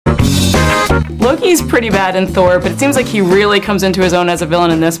Loki's pretty bad in Thor, but it seems like he really comes into his own as a villain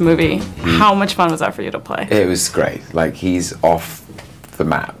in this movie. How much fun was that for you to play? It was great. Like, he's off the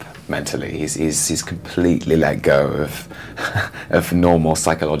map mentally. He's completely let go of of normal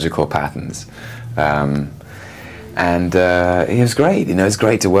psychological patterns. And it was great. You know, it's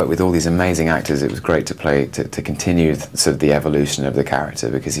great to work with all these amazing actors. It was great to play, to continue sort of the evolution of the character,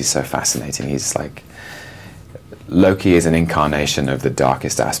 because he's so fascinating. He's like, Loki is an incarnation of the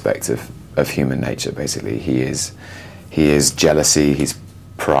darkest aspects of human nature, basically. He is jealousy, he's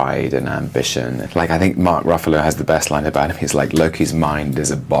pride and ambition. Like, I think Mark Ruffalo has the best line about him. He's like, Loki's mind is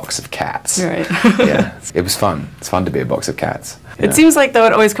a box of cats. Right. Yeah, it was fun. It's fun to be a box of cats. It seems like, though,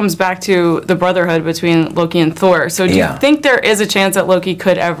 it always comes back to the brotherhood between Loki and Thor. So do you think there is a chance that Loki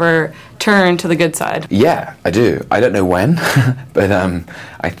could ever turn to the good side? Yeah, I do. I don't know when, but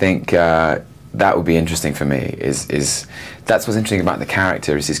I think that would be interesting for me. That's what's interesting about the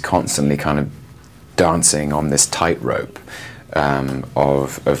character, is he's constantly kind of dancing on this tightrope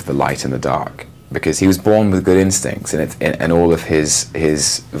of the light and the dark, because he was born with good instincts, and all of his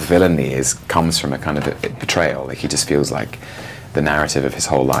villainy comes from a kind of a betrayal. Like, he just feels like the narrative of his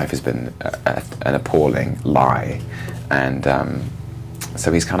whole life has been an appalling lie, and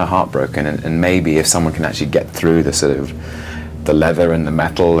so he's kind of heartbroken. And maybe if someone can actually get through the sort of the leather and the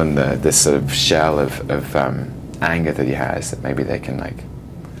metal and this sort of shell of anger that he has, that maybe they can, like,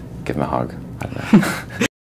 give him a hug. I don't know.